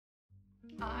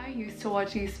I used to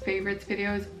watch these favorites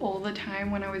videos all the time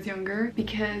when I was younger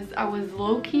because I was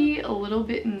low-key a little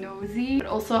bit nosy, but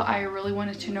also I really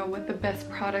wanted to know what the best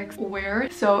products were.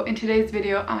 So in today's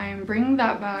video, I'm bringing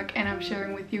that back and I'm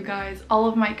sharing with you guys all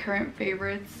of my current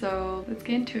favorites. So let's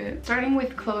get into it. Starting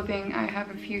with clothing, I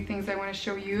have a few things I want to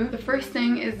show you. The first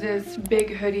thing is this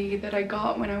big hoodie that I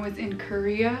got when I was in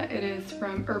Korea. It is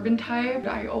from Urbantype.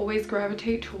 I always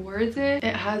gravitate towards it.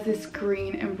 It has this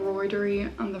green embroidery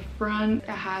on the front. It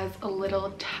has a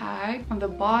little tag on the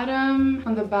bottom.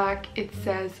 On the back it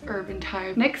says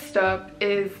Urbantype. Next up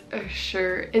is a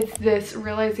shirt. It's this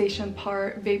Realisation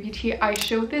Par baby tee. I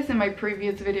showed this in my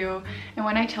previous video, and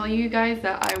when I tell you guys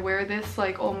that I wear this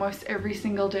like almost every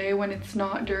single day when it's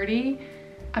not dirty,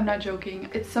 I'm not joking.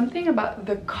 It's something about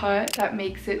the cut that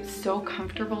makes it so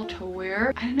comfortable to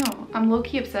wear. I don't know, I'm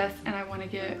low-key obsessed and I want to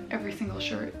get every single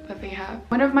shirt that they have.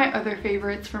 One of my other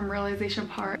favorites from Realisation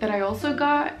Par that I also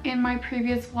got in my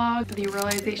previous vlog, the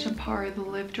Realisation Par the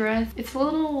live dress. It's a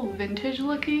little vintage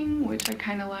looking, which I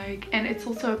kind of like, and it's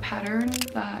also a pattern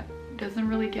that doesn't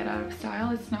really get out of style.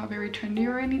 It's not very trendy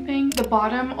or anything. The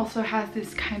bottom also has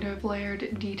this kind of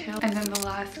flared detail. And then the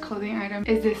last clothing item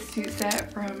is this suit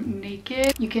set from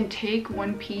Naked. You can take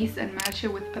one piece and match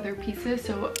it with other pieces,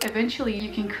 so eventually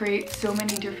you can create so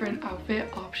many different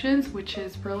outfit options, which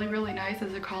is really nice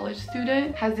as a college student.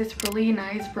 It has this really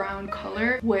nice brown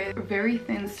color with very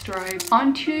thin stripes.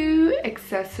 Onto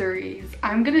accessories.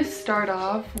 I'm gonna start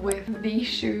off with these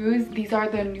shoes. These are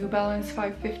the New Balance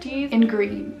 550s in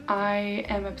green. I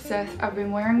am obsessed. I've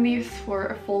been wearing these for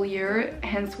a full year,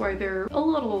 hence why they're a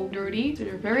little dirty.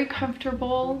 They're very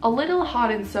comfortable. A little hot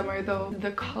in summer though.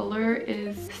 The color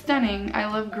is stunning. I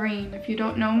love green. If you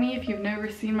don't know me, if you've never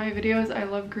seen my videos, I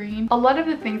love green. A lot of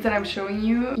the things that I'm showing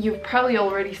you, you've probably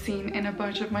already seen in a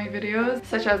bunch of my videos,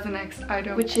 such as the next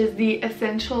item, which is the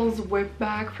Essentials whip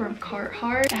bag from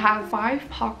Carhartt. It has 5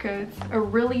 pockets, a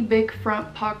really big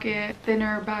front pocket,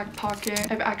 thinner back pocket.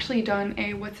 I've actually done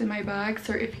a what's in my bag,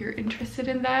 so if you're interested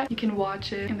in that, you can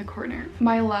watch it in the corner.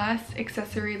 My last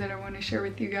accessory that I want to share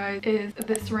with you guys is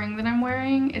this ring that I'm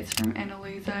wearing. It's from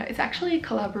𝐬𝐸𝐴. It's actually a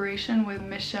collaboration with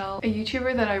Michelle, a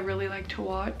YouTuber that I really like to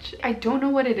watch. I don't know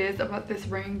what it is about this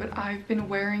ring, but I've been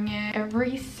wearing it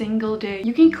every single day.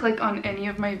 You can click on any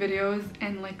of my videos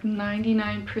and like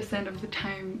 99% of the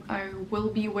time I will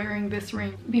be wearing this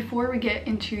ring. Before we get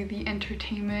into the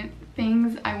entertainment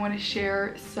things, I want to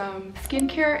share some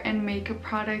skincare and makeup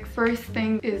products. First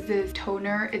thing is this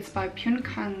toner. It's by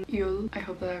Pyungkang Yul. I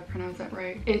hope that I pronounced that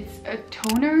right. It's a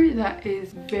toner that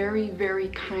is very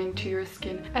kind to your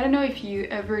skin. I don't know if you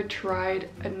ever tried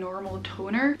a normal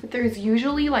toner, but there's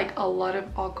usually like a lot of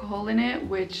alcohol in it,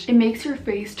 which it makes your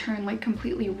face turn like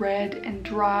completely red and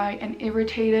dry and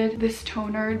irritated. This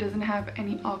toner doesn't have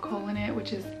any alcohol in it,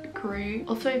 which is great.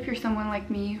 Also, if you're someone like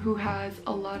me who has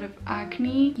a lot of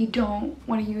acne, you don't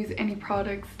want to use any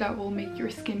products that will make your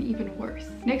skin even worse.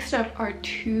 Next up are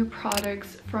 2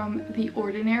 products from The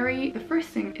Ordinary. The first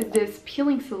thing is this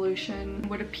peeling solution.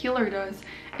 What a peeler does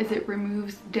is it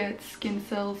removes dead skin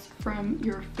cells from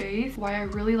your face. Why I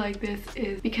really like this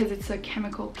is because it's a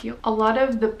chemical peel. A lot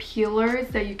of the peelers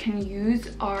that you can use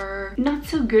are not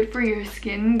so good for your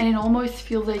skin, and it almost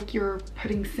feels like you're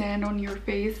putting sand on your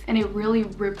face, and it really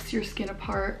rips your skin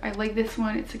apart. I like this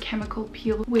one. It's a chemical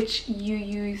peel which you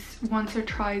use once or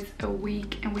twice a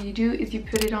week, and what you do is you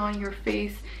put it on your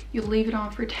face, you leave it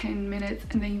on for 10 minutes,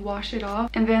 and then you wash it off.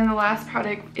 And then the last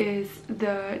product is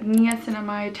the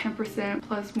niacinamide 10%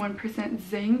 plus 1%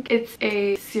 zinc. It's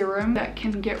a serum that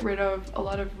can get rid of a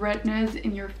lot of redness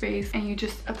in your face, and you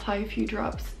just apply a few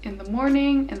drops in the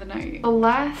morning and the night. The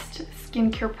last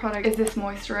skincare product is this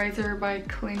moisturizer by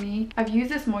Clinique. I've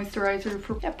used this moisturizer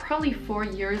for probably 4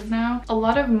 years now. A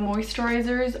lot of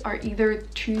moisturizers are either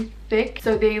too thick,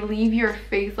 so they leave your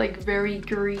face like very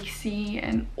greasy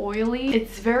and oily.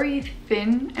 It's very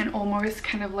thin and almost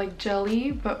kind of like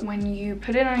jelly, but when you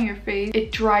put it on your face,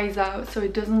 it dries out, so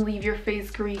it doesn't leave your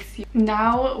face greasy.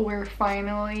 Now we're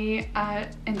finally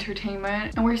at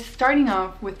entertainment, and we're starting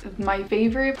off with my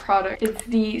favorite product. It's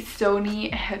the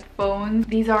Sony headphones.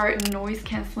 These are noise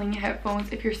canceling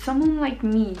headphones. If you're someone like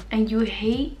me and you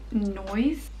hate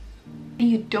noise, and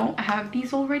you don't have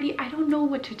these already, I don't know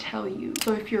what to tell you.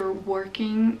 So if you're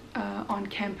working on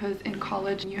campus in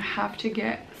college and you have to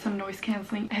get some noise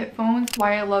canceling headphones,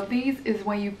 why I love these is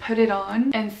when you put it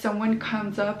on and someone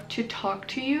comes up to talk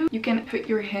to you, you can put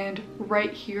your hand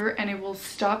right here and it will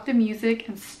stop the music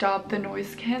and stop the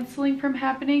noise canceling from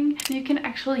happening, so you can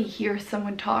actually hear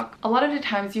someone talk. A lot of the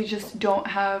times you just don't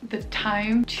have the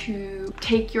time to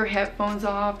take your headphones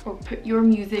off or put your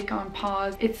music on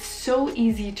pause. It's so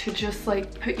easy to just just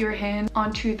like put your hand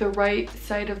onto the right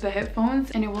side of the headphones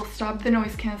and it will stop the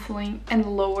noise cancelling and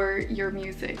lower your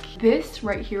music. This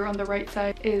right here on the right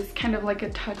side is kind of like a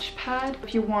touchpad.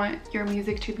 If you want your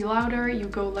music to be louder, you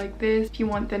go like this. If you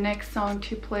want the next song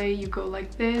to play, you go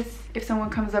like this. If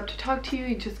someone comes up to talk to you,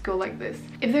 you just go like this.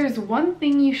 If there's one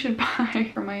thing you should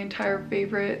buy for my entire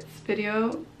favorites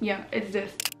video, yeah, it's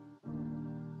this.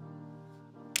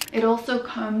 It also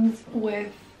comes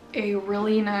with a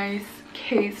really nice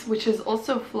case, which is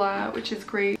also flat, which is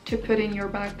great to put in your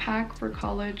backpack for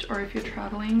college or if you're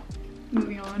traveling.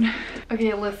 Moving on.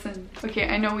 Okay, listen. Okay,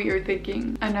 I know what you're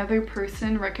thinking. Another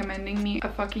person recommending me a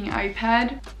fucking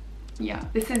iPad. Yeah,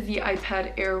 this is the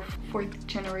iPad Air 4th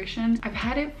generation. I've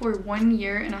had it for 1.5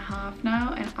 years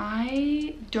now and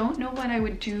I don't know what I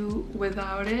would do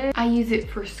without it. I use it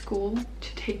for school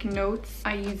to take notes.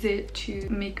 I use it to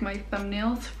make my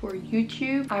thumbnails for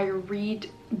YouTube. I read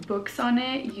books on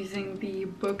it using the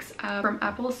Books app from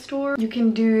Apple Store. You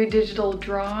can do digital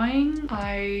drawing.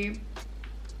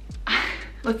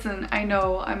 Listen, I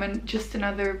know I'm just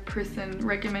another person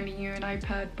recommending you an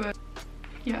iPad, but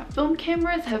yeah, film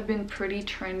cameras have been pretty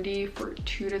trendy for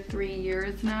 2 to 3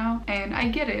 years now, and I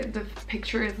get it, the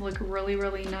pictures look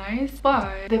really nice,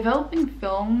 but developing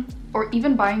film or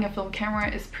even buying a film camera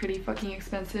is pretty fucking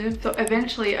expensive. So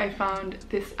eventually I found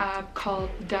this app called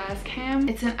DazzCam.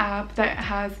 It's an app that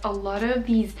has a lot of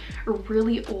these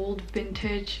really old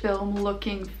vintage film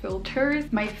looking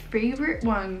filters. My favorite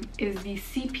one is the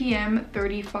CPM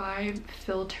 35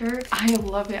 filter. I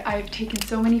love it. I've taken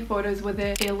so many photos with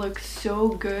it. It looks so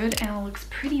good and it looks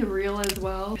pretty real as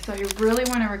well. So I really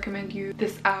want to recommend you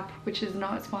this app, which is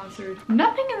not sponsored.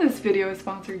 Nothing in this video is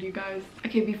sponsored, you guys.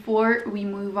 Okay, before we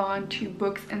move on to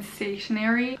books and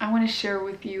stationery, I want to share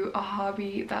with you a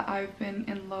hobby that I've been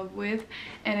in love with,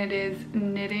 and it is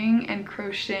knitting and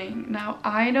crocheting. Now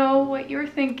I know what you're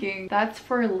thinking, that's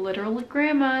for literal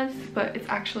grandmas, but it's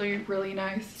actually really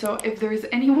nice. So if there's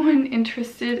anyone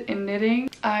interested in knitting,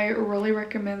 I really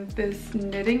recommend this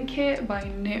knitting kit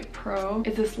by Knit Pro.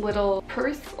 It's this little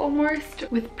purse almost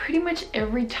with pretty much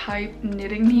every type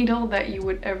knitting needle that you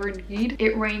would ever need.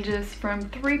 It ranges from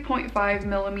 3.5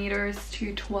 millimeters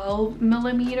to 12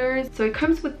 millimeters. So it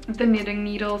comes with the knitting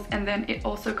needles, and then it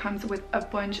also comes with a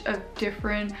bunch of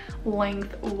different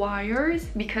length wires,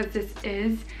 because this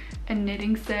is a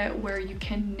knitting set where you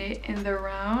can knit in the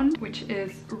round, which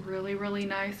is really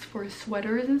nice for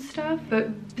sweaters and stuff.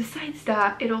 But besides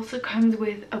that, it also comes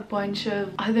with a bunch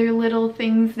of other little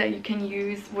things that you can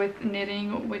use with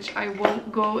knitting, which I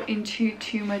won't go into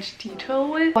too much detail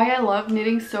with. Why I love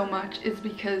knitting so much is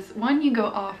because one, you go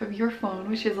off of your phone,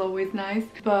 which is always nice,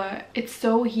 but it's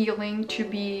so healing to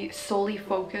be solely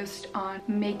focused on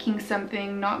making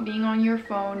something, not being on your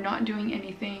phone, not doing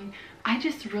anything. I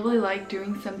just really like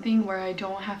doing something where I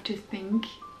don't have to think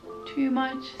too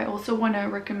much. I also want to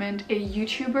recommend a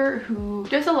YouTuber who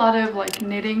does a lot of like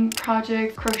knitting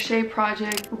projects, crochet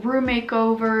projects, room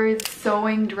makeovers,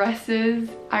 sewing dresses.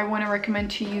 I want to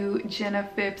recommend to you Jenna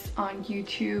Phipps on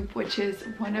YouTube, which is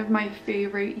one of my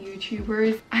favorite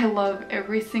YouTubers. I love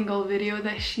every single video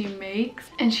that she makes,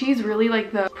 and she's really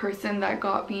like the person that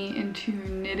got me into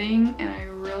knitting, and I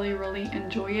really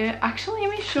enjoy it. Actually,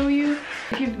 let me show you.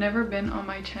 If you've never been on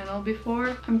my channel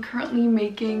before, I'm currently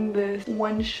making this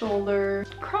one shoulder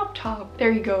crop top.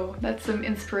 There you go. That's some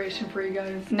inspiration for you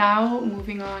guys. Now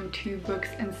moving on to books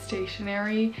and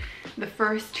stationery. The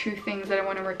first two things that I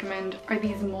want to recommend are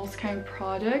these Moleskine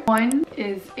products. One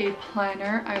is a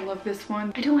planner. I love this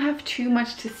one. I don't have too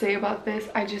much to say about this.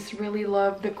 I just really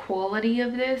love the quality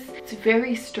of this. It's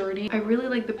very sturdy. I really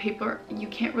like the paper. You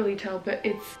can't really tell, but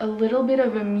it's a little bit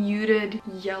of a muted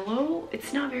yellow.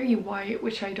 It's not very white,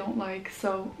 which I don't like.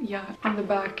 So yeah, on the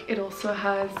back it also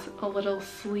has a little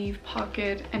sleeve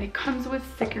pocket, and it comes with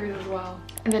stickers as well.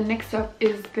 And then next up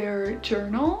is their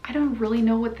journal. I don't really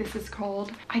know what this is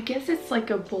called. I guess it's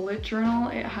like a bullet journal.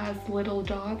 It has little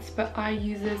dots, but I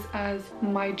use this as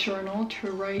my journal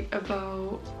to write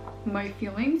about my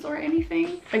feelings or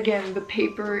anything. Again, the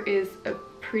paper is a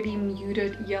pretty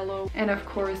muted yellow, and of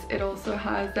course it also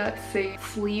has that same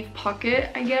sleeve pocket,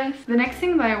 I guess. The next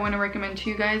thing that I want to recommend to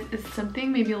you guys is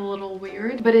something maybe a little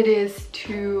weird, but it is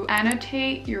to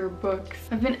annotate your books.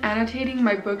 I've been annotating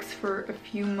my books for a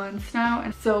few months now,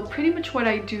 and so pretty much what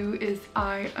I do is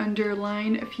I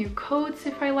underline a few quotes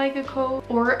if I like a quote,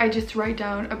 or I just write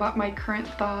down about my current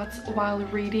thoughts while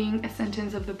reading a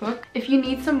sentence of the book. If you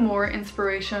need some more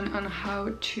inspiration on how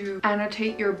to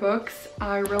annotate your books,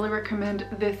 I really recommend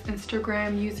this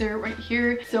Instagram user right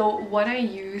here. So what I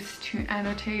use to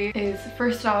annotate is,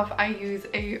 first off, I use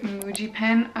a Muji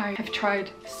pen. I have tried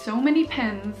so many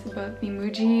pens, but the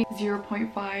Muji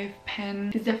 0.5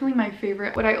 pen is definitely my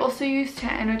favorite. What I also use to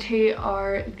annotate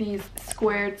are these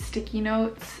squared sticky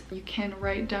notes. You can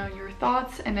write down your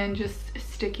thoughts and then just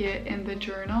stick it in the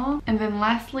journal. And then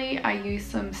lastly, I use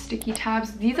some sticky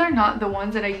tabs. These are not the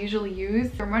ones that I usually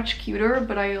use. They're much cuter,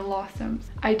 but I lost them.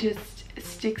 I just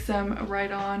stick some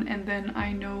right on and then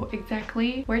I know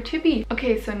exactly where to be.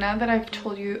 Okay, so now that I've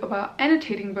told you about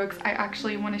annotating books, I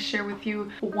actually want to share with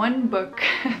you one book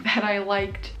that I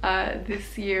liked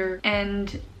this year,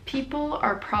 and people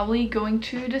are probably going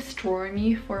to destroy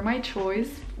me for my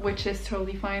choice, which is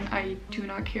totally fine. I do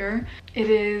not care. It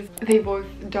is They Both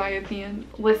Die at the End.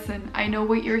 Listen, I know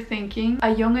what you're thinking.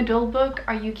 A young adult book?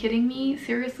 Are you kidding me?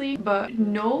 Seriously? But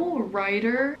no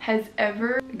writer has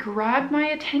ever grabbed my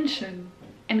attention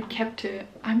and kept it.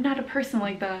 I'm not a person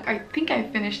like that. I think I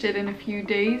finished it in a few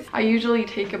days. I usually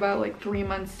take about like 3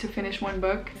 months to finish one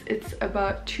book. It's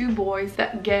about two boys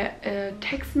that get a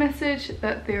text message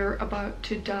that they're about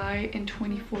to die in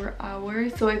 24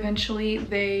 hours. So eventually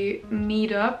they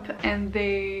meet up and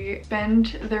they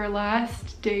spend their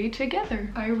last day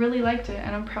together. I really liked it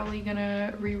and I'm probably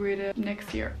gonna reread it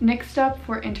next year. Next up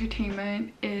for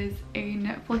entertainment is a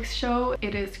Netflix show.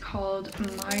 It is called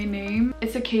My Name.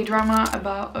 It's a K-drama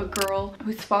about a girl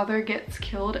whose father gets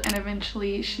killed and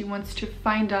eventually she wants to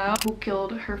find out who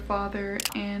killed her father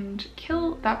and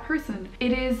kill that person.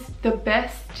 It is the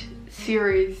best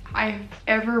series I've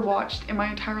ever watched in my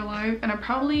entire life, and I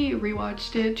probably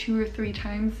rewatched it 2 or 3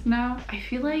 times now. I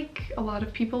feel like a lot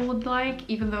of people would like,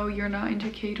 even though you're not into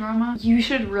K-drama. You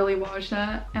should really watch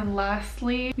that. And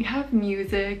lastly, we have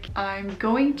music. I'm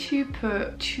going to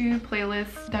put 2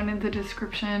 playlists down in the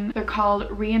description. They're called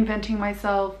Reinventing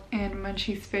Myself and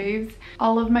Munchi's Faves.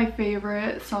 All of my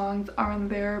favorite songs are on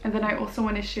there. And then I also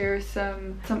want to share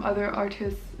some other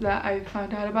artists that I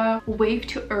found out about. Wave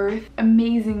to Earth,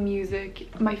 amazing music.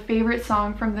 My favorite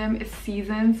song from them is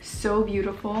Seasons, so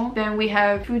beautiful. Then we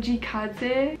have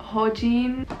Fujikaze,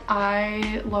 Hojin.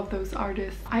 I love those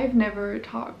artists. I've never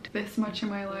talked this much in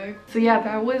my life. So yeah,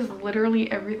 that was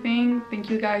literally everything.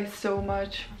 Thank you guys so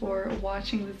much for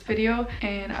watching this video,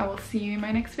 and I will see you in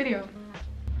my next video.